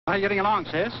How are you getting along,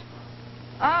 sis?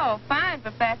 Oh, fine,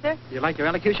 Professor. You like your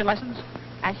elocution lessons?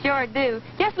 I sure do.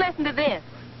 Just listen to this.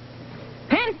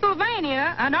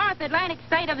 Pennsylvania, a North Atlantic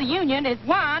state of the Union, is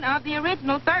one of the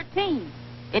original 13.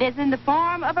 It is in the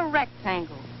form of a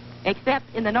rectangle,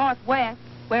 except in the northwest,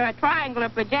 where a triangular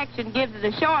projection gives it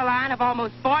a shoreline of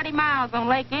almost 40 miles on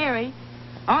Lake Erie.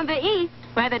 On the east,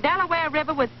 where the Delaware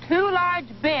River with two large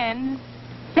bends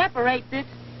separates it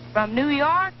from New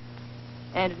York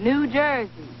and New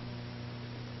Jersey.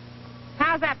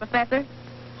 How's that, Professor?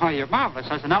 Oh, you're marvelous.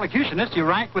 As an elocutionist, you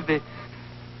rank with the...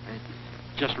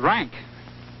 just rank.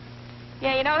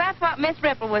 Yeah, you know, that's what Miss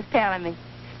Ripple was telling me.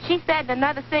 She said in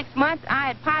another 6 months I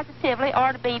had positively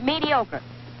ought to be mediocre.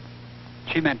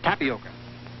 She meant tapioca.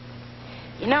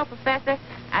 You know, Professor,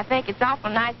 I think it's awful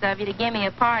nice of you to give me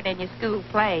a part in your school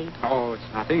play. Oh, it's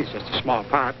nothing. It's just a small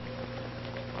part.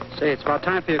 Say, it's about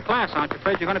time for your class. Aren't you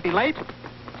afraid you're going to be late?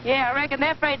 Yeah, I reckon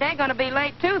they're afraid they're going to be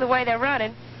late, too, the way they're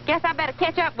running. Guess I better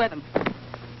catch up with them.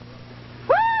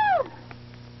 Woo!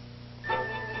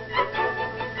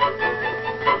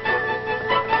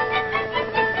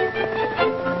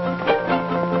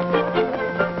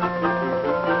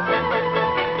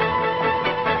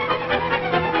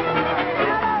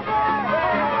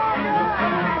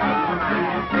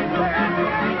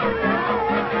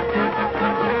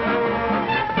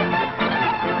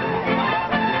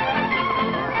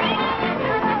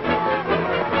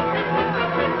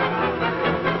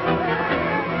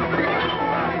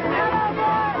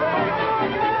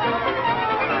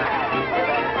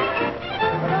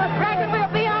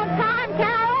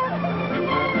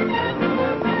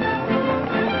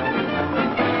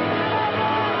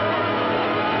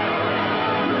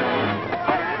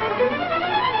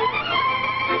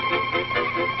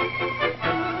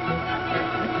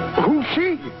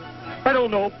 I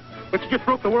don't know, but you just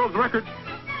broke the world's record.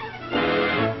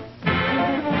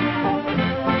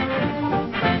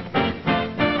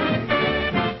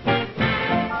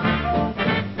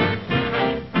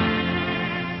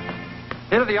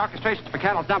 Here are the orchestrations for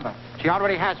Carol's number. She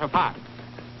already has her part.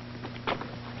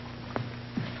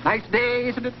 Nice day,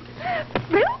 isn't it?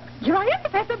 Well, here I am,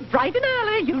 Professor, bright and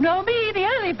early. You know me, the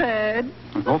early bird.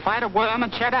 Well, go find a worm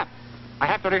and shut up. I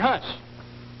have to rehearse.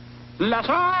 Oh,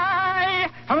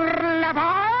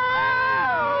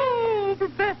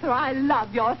 Professor, I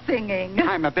love your singing.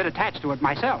 I'm a bit attached to it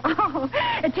myself. Oh,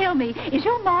 tell me, is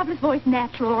your marvelous voice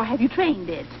natural, or have you trained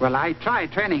it? Well, I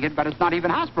tried training it, but it's not even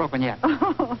housebroken yet.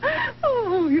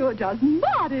 Oh, you're just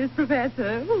modest,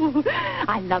 Professor. Oh,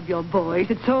 I love your voice.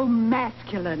 It's so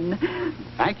masculine.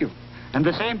 Thank you. And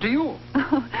the same to you.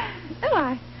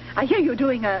 Well, I hear you're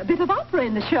doing a bit of opera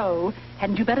in the show.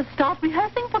 Hadn't you better start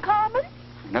rehearsing for Carmen?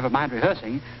 Never mind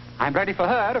rehearsing. I'm ready for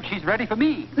her if she's ready for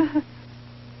me.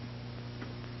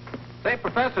 Say,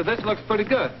 Professor, this looks pretty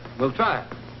good. We'll try it.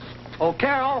 Oh,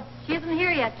 Carol. She isn't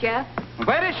here yet, Jeff.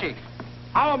 Where is she?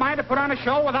 How am I to put on a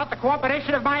show without the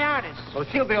cooperation of my artists? Well,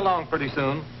 she'll be along pretty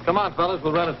soon. Come on, fellas,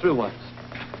 we'll run it through once.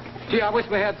 Gee, I wish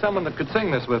we had someone that could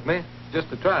sing this with me, just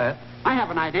to try it. I have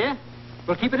an idea.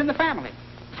 We'll keep it in the family.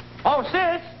 Oh,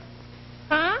 sis.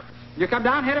 Huh? You come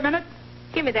down here a minute?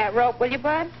 Give me that rope, will you,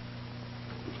 Bud?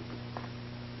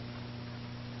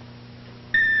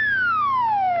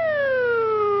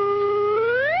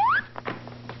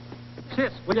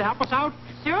 Sis, will you help us out?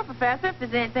 Sure, Professor, if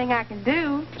there's anything I can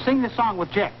do. Sing this song with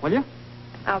Jack, will you?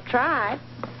 I'll try.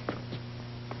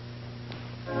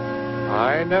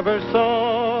 I never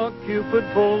saw Cupid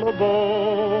pull a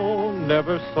bow,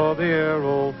 never saw the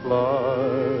arrow fly.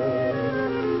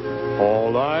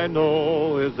 All I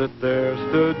know is that there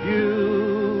stood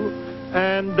you,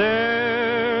 and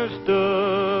there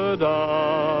stood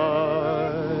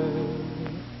I.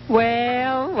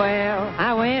 Well, well,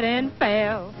 I went and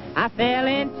fell. I fell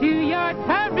into your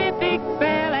terrific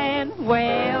spell, and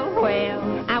well,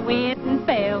 well, I went and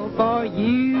fell for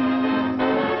you.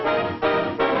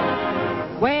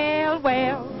 Well,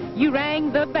 well, you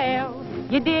rang the bell.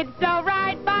 You did so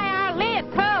right by our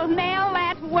little Nell.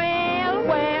 That's well,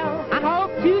 well, I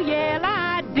hope to yell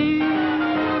I do.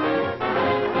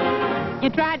 You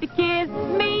tried to kiss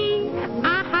me.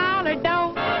 I hollered,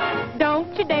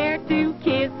 don't you dare to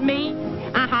kiss me.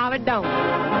 I hollered, don't.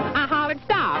 I hollered,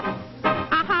 stop.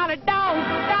 I hollered, don't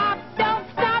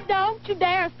stop, don't you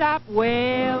dare stop.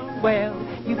 Well, well,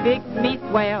 you fixed me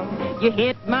swell. You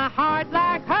hit my heart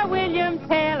like her William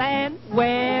Tell, and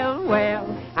well, well,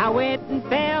 I went and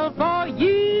fell for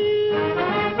you.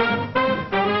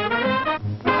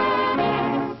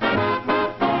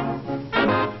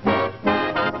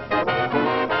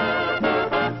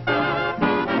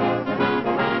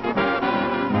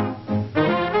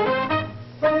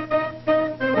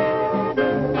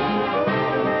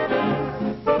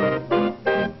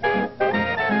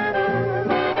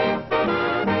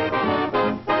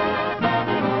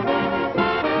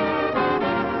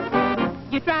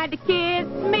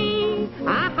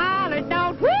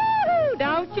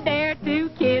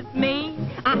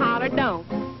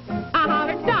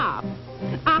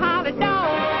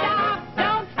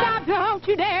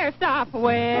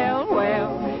 Well,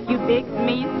 well, you fixed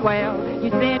me swell.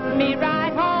 You sent me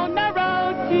right on the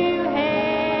road to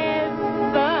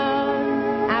heaven.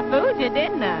 I fooled you,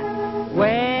 didn't I?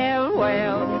 Well,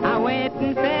 well, I went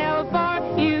and fell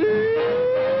for you.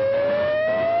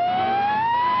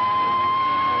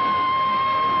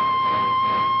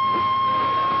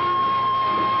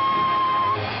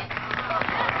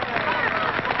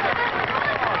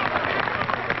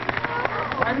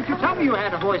 Why didn't you tell me you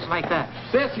had a voice like that?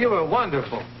 Sis, you were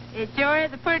wonderful. It sure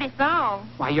is a pretty song.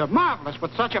 Why, you're marvelous.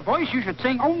 With such a voice, you should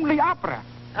sing only opera.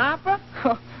 Opera?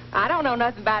 I don't know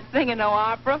nothing about singing no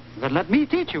opera. Then let me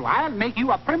teach you. I'll make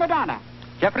you a prima donna.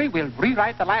 Jeffrey, we'll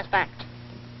rewrite the last act.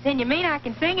 Then you mean I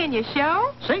can sing in your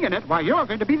show? Singing it? Why, you're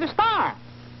going to be the star.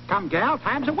 Come, gal,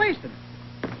 time's a-wasting.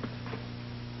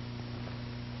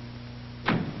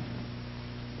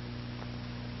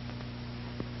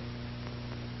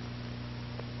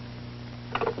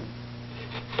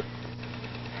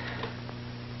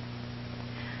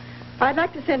 I'd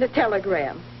like to send a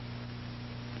telegram.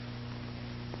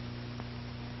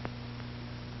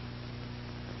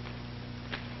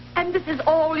 And this is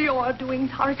all your doing,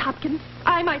 Sis Hopkins.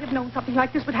 I might have known something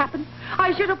like this would happen.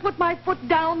 I should have put my foot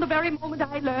down the very moment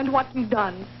I learned what you've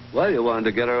done. Well, you wanted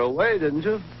to get her away, didn't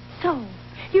you? So,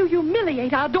 you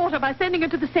humiliate our daughter by sending her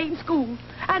to the same school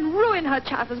and ruin her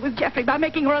chances with Jeffrey by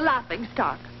making her a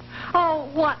laughingstock. Oh,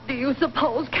 what do you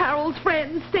suppose Carol's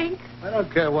friends think? I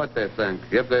don't care what they think,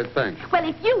 if they think. Well,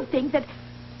 if you think that...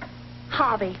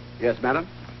 Harvey, Yes, madam?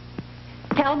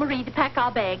 tell Marie to pack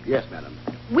our bags. Yes, madam.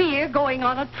 We're going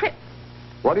on a trip.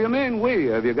 What do you mean, we?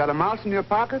 Have you got a mouse in your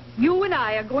pocket? You and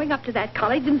I are going up to that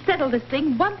college and settle this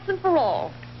thing once and for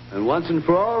all. And once and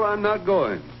for all, I'm not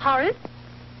going. Horace?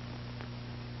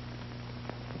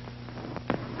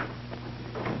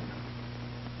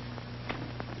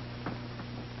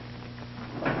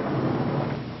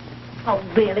 Oh,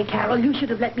 really, Carol, you should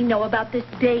have let me know about this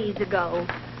days ago.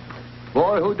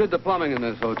 Boy, who did the plumbing in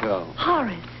this hotel?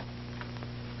 Horace.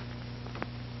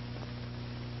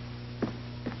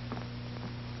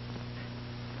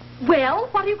 Well,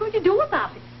 what are you going to do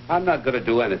about it? I'm not going to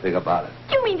do anything about it.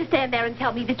 Do you mean to stand there and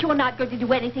tell me that you're not going to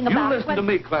do anything You about it? listen to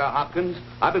me, Clara Hopkins.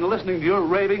 I've been listening to your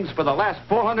ravings for the last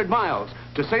 400 miles,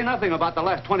 to say nothing about the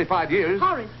last 25 years.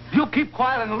 Horace. You keep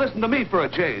quiet and listen to me for a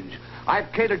change.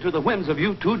 I've catered to the whims of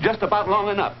you two just about long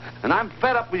enough, and I'm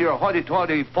fed up with your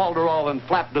hoity-toity falderall and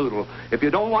flapdoodle. If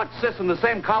you don't want Sis in the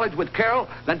same college with Carol,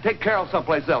 then take Carol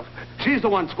someplace else. She's the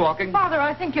one squawking. Father,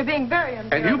 I think you're being very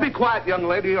unfair. And you be quiet, young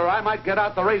lady, or I might get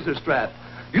out the razor strap.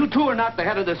 You two are not the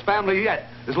head of this family yet.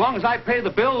 As long as I pay the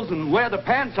bills and wear the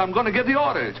pants, I'm going to give the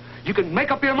orders. You can make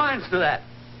up your minds to that.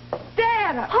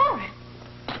 Dad! Horace!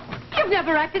 You've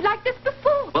never acted like this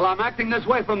before. Well, I'm acting this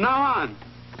way from now on.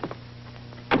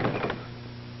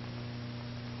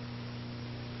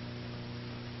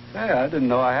 Hey, I didn't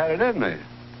know I had it in me.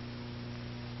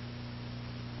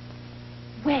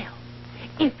 Well,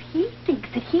 if he thinks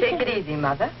that he Take it easy,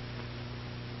 Mother.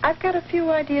 I've got a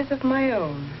few ideas of my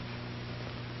own.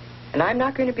 And I'm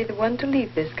not going to be the one to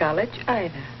leave this college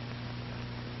either.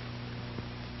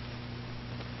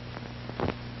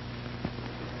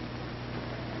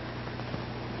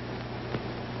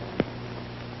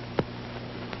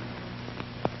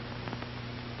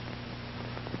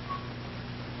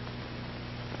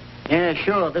 Yeah,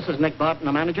 sure. This is Nick Barton,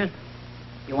 the manager.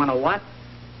 You want a what?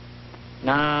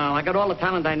 No, I got all the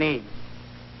talent I need.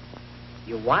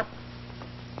 You what?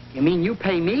 You mean you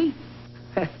pay me?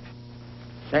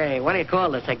 Say, what do you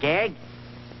call this, a gag?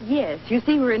 Yes, you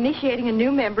see, we're initiating a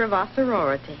new member of our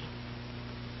sorority.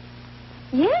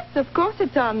 Yes, of course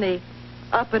it's on the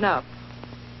up and up.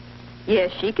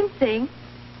 Yes, she can sing.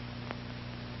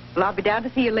 Well, I'll be down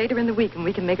to see you later in the week and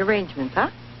we can make arrangements, huh?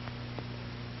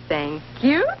 Thank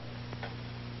you.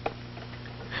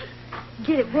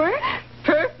 Did it work?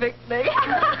 Perfectly.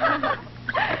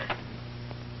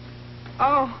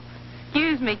 Oh,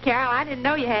 excuse me, Carol. I didn't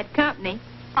know you had company.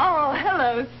 Oh,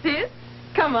 hello, Sis.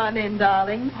 Come on in,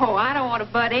 darling. Oh, I don't want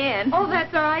to butt in. Oh,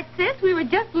 that's all right, Sis. We were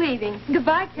just leaving.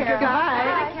 Goodbye, Carol.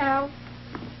 Goodbye. Bye, Carol.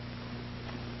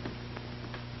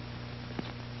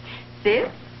 Sis,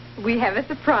 we have a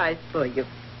surprise for you.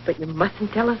 But you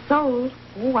mustn't tell a soul.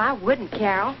 Oh, I wouldn't,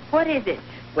 Carol. What is it?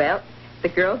 Well, the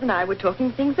girls and I were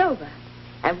talking things over.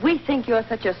 And we think you're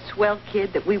such a swell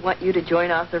kid that we want you to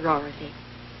join our sorority.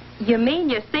 You mean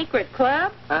your secret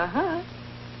club? Uh-huh.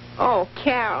 Oh,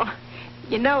 Carol,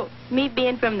 you know, me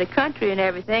being from the country and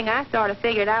everything, I sort of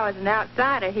figured I was an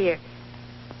outsider here.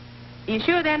 You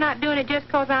sure they're not doing it just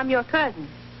 'cause I'm your cousin?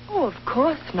 Oh, of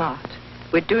course not.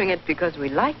 We're doing it because we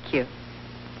like you.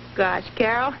 Gosh,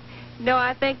 Carol, No,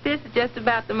 I think this is just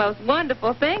about the most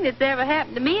wonderful thing that's ever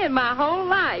happened to me in my whole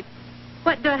life.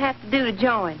 What do I have to do to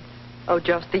join? Oh,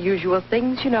 just the usual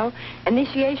things, you know.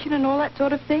 Initiation and all that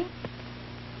sort of thing.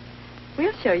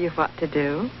 We'll show you what to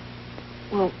do.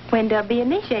 Well, when do I be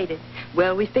initiated?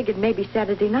 Well, we figured maybe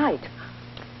Saturday night.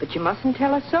 But you mustn't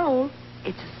tell a soul.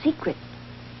 It's a secret.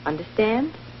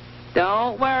 Understand?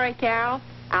 Don't worry, Carol.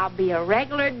 I'll be a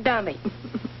regular dummy.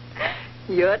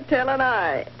 You're telling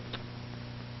I.